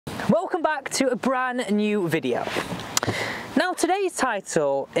Welcome back to a brand new video. Now today's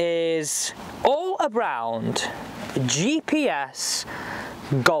title is all around GPS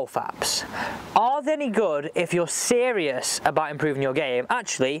golf apps. Are they any good if you're serious about improving your game?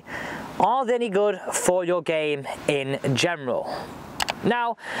 Actually, are they any good for your game in general?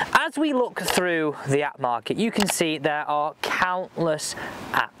 Now, as we look through the app market, you can see there are countless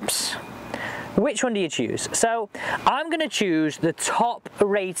apps. Which one do you choose? So I'm going to choose the top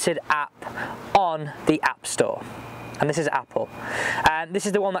rated app on the App Store, and this is Apple, and this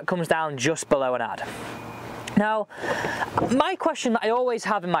is the one that comes down just below an ad. Now, my question that I always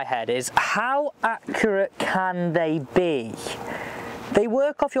have in my head is, how accurate can they be? They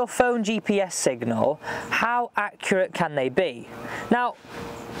work off your phone GPS signal. How accurate can they be? Now,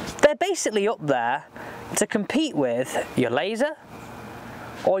 they're basically up there to compete with your laser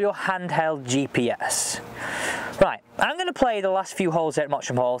or your handheld GPS. Right, I'm going to play the last few holes here at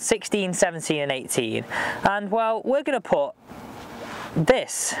Mottram Hall, 16, 17 and 18, and well, we're going to put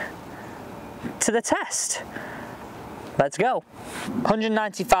this to the test. Let's go.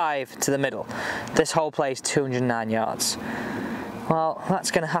 195 to the middle. This hole plays 209 yards. Well,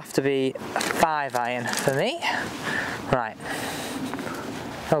 that's going to have to be a 5-iron for me. Right.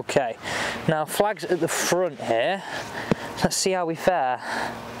 Okay, now flags at the front here. Let's see how we fare.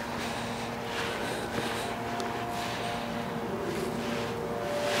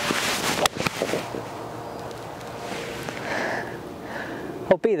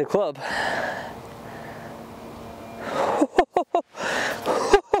 I'll be the club.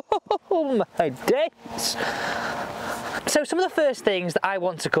 Oh my days! So some of the first things that I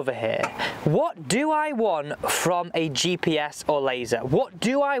want to cover here. What do I want from a GPS or laser? What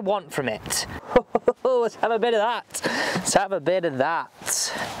do I want from it? Let's have a bit of that. Let's have a bit of that.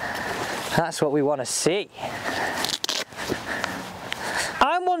 That's what we want to see.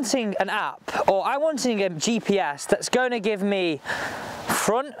 I'm wanting an app, or I'm wanting a GPS that's going to give me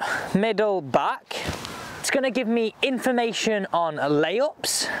front, middle, back. It's going to give me information on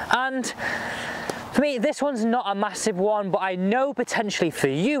layups, and for me, this one's not a massive one, but I know potentially for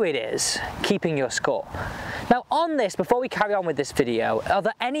you it is, keeping your score. Now on this, before we carry on with this video, are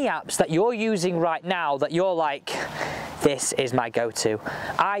there any apps that you're using right now that you're like, this is my go-to?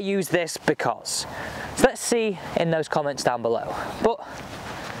 I use this because. So let's see in those comments down below. But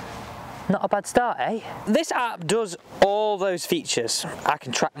not a bad start, eh? This app does all those features. I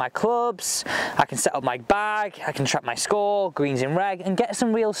can track my clubs, I can set up my bag, I can track my score, greens in reg, and get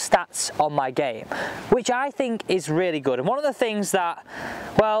some real stats on my game, which I think is really good. And one of the things that,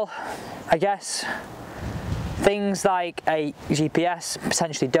 well, I guess things like a GPS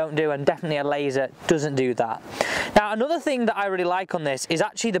potentially don't do, and definitely a laser doesn't do that. Now, another thing that I really like on this is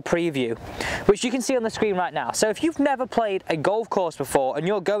actually the preview, which you can see on the screen right now. So if you've never played a golf course before and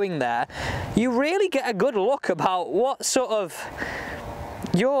you're going there, you really get a good look about what sort of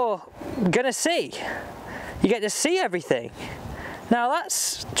you're gonna see. You get to see everything. Now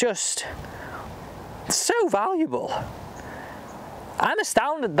that's just so valuable. I'm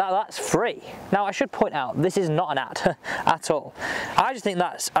astounded that that's free. Now I should point out, this is not an ad at all. I just think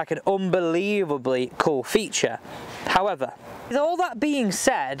that's like an unbelievably cool feature. However, with all that being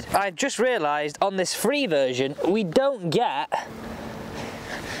said, I've just realised on this free version, we don't get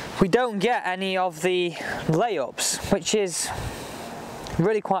any of the layups, which is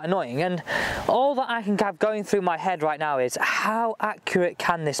really quite annoying. And all that I can have going through my head right now is, how accurate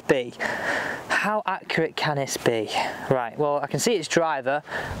can this be? How accurate can this be? Right, well, I can see it's driver.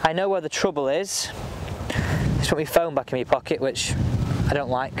 I know where the trouble is. Just put my phone back in my pocket, which I don't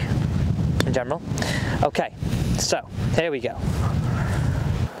like in general. Okay, so here we go.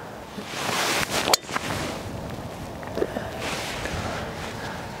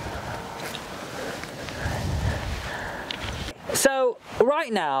 So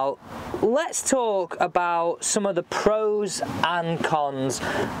right now, let's talk about some of the pros and cons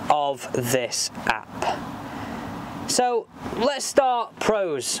of this app. So let's start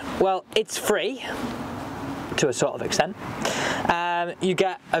pros. Well, it's free to a sort of extent. You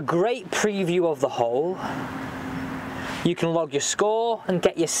get a great preview of the hole. You can log your score and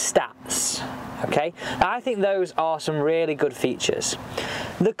get your stats. Okay, I think those are some really good features.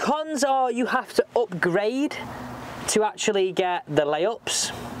 The cons are you have to upgrade to actually get the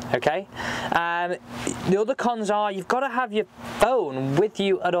layups. Okay, the other cons are you've got to have your phone with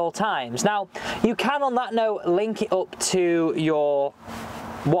you at all times. Now you can, on that note, link it up to your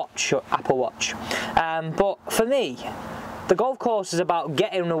watch, your Apple Watch, but for me, the golf course is about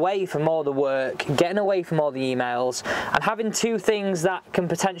getting away from all the work, getting away from all the emails, and having two things that can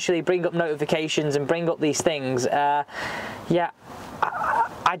potentially bring up notifications and bring up these things. Yeah,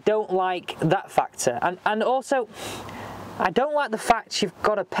 I I don't like that factor. And also, I don't like the fact you've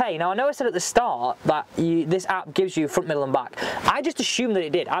got to pay. Now, I know I said at the start that this app gives you front, middle and back. I just assumed that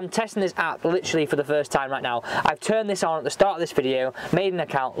it did. I'm testing this app literally for the first time right now. I've turned this on at the start of this video, made an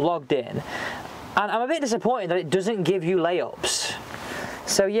account, logged in. And I'm a bit disappointed that it doesn't give you layups.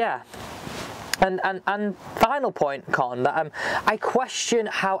 So yeah. And final point, Con, that I question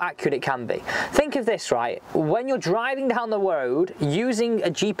how accurate it can be. Think of this, right? When you're driving down the road using a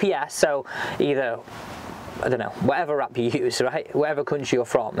GPS, so either, I don't know, whatever app you use, right? Whatever country you're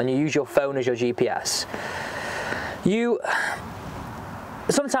from, and you use your phone as your GPS, you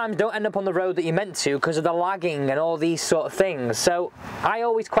sometimes don't end up on the road that you meant to because of the lagging and all these sort of things. So I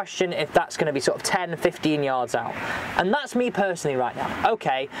always question if that's going to be sort of 10, 15 yards out. And that's me personally right now.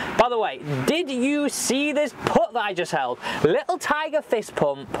 Okay, by the way, did you see this putt that I just held? Little tiger fist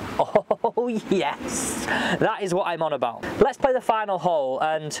pump. Oh yes, that is what I'm on about. Let's play the final hole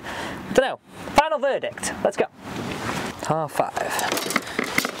and, I don't know, final verdict. Let's go. Par 5.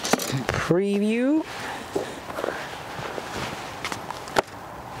 Preview.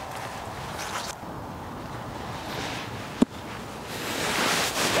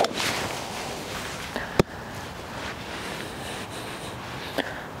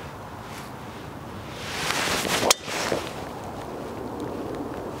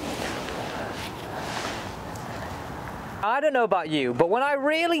 I don't know about you, but when I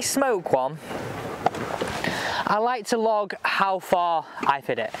really smoke one, I like to log how far I've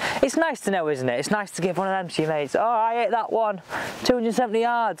hit it. It's nice to know, isn't it? It's nice to give one of them to your mates. Oh, I hit that one, 270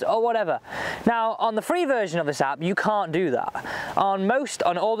 yards, or whatever. Now, on the free version of this app, you can't do that. On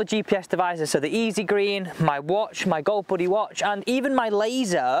all the GPS devices, so the Easy Green, my watch, my Golf Buddy watch, and even my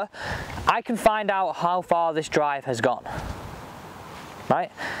laser, I can find out how far this drive has gone.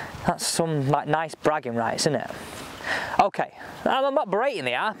 Right? That's some like nice bragging rights, isn't it? Okay, I'm not berating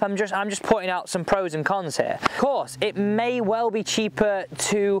the app, I'm just pointing out some pros and cons here. Of course, it may well be cheaper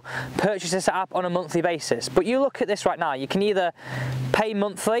to purchase this app on a monthly basis, but you look at this right now, you can either pay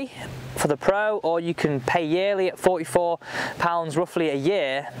monthly for the Pro, or you can pay yearly at £44 roughly a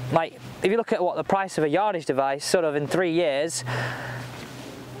year. Like, if you look at what the price of a yardage device, sort of in 3 years,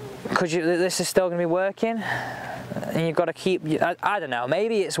 this is still going to be working? And you've got to keep, I don't know,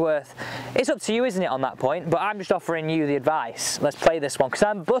 maybe it's up to you, isn't it, on that point, but I'm just offering you the advice. Let's play this one, because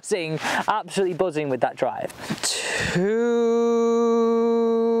I'm buzzing, absolutely buzzing with that drive.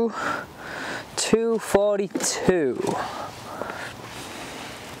 242.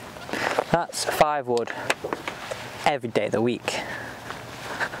 That's 5 wood every day of the week.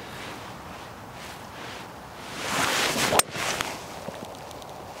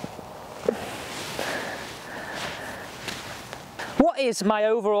 What is my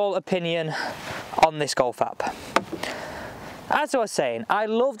overall opinion on this golf app? As I was saying, I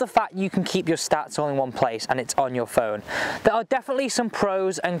love the fact you can keep your stats all in one place and it's on your phone. There are definitely some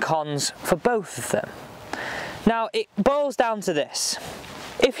pros and cons for both of them. Now, it boils down to this.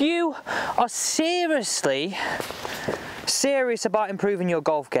 If you are serious about improving your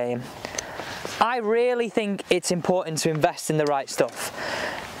golf game, I really think it's important to invest in the right stuff.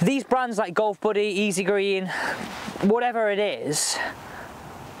 These brands like Golf Buddy, Easy Green, whatever it is,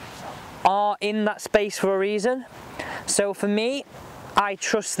 are in that space for a reason. So for me, I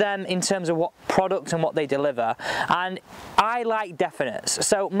trust them in terms of what product and what they deliver, and I like definites.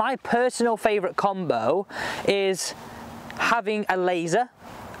 So my personal favorite combo is having a laser.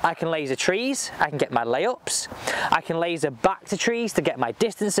 I can laser trees, I can get my layups, I can laser back to trees to get my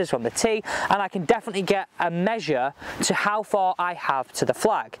distances from the tee, and I can definitely get a measure to how far I have to the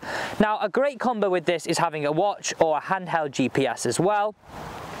flag. Now, a great combo with this is having a watch or a handheld GPS as well.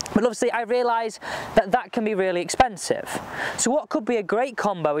 But obviously I realise that that can be really expensive. So what could be a great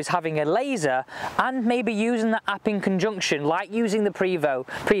combo is having a laser and maybe using the app in conjunction, like using the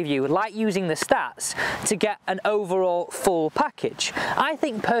preview, like using the stats to get an overall full package. I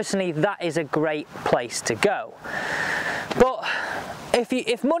think personally that is a great place to go. But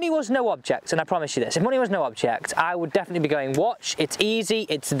if money was no object, and I promise you this, if money was no object, I would definitely be going watch. It's easy,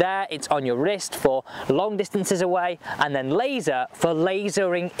 it's there, it's on your wrist for long distances away, and then laser for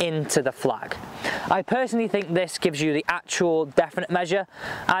lasering into the flag. I personally think this gives you the actual definite measure,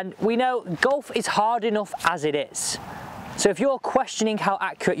 and we know golf is hard enough as it is. So if you're questioning how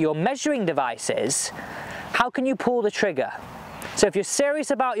accurate your measuring device is, how can you pull the trigger? So if you're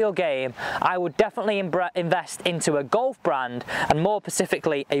serious about your game, I would definitely invest into a golf brand, and more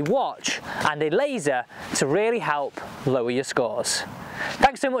specifically a watch and a laser, to really help lower your scores.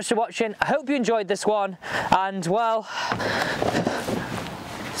 Thanks so much for watching. I hope you enjoyed this one, and well,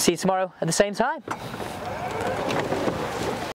 see you tomorrow at the same time.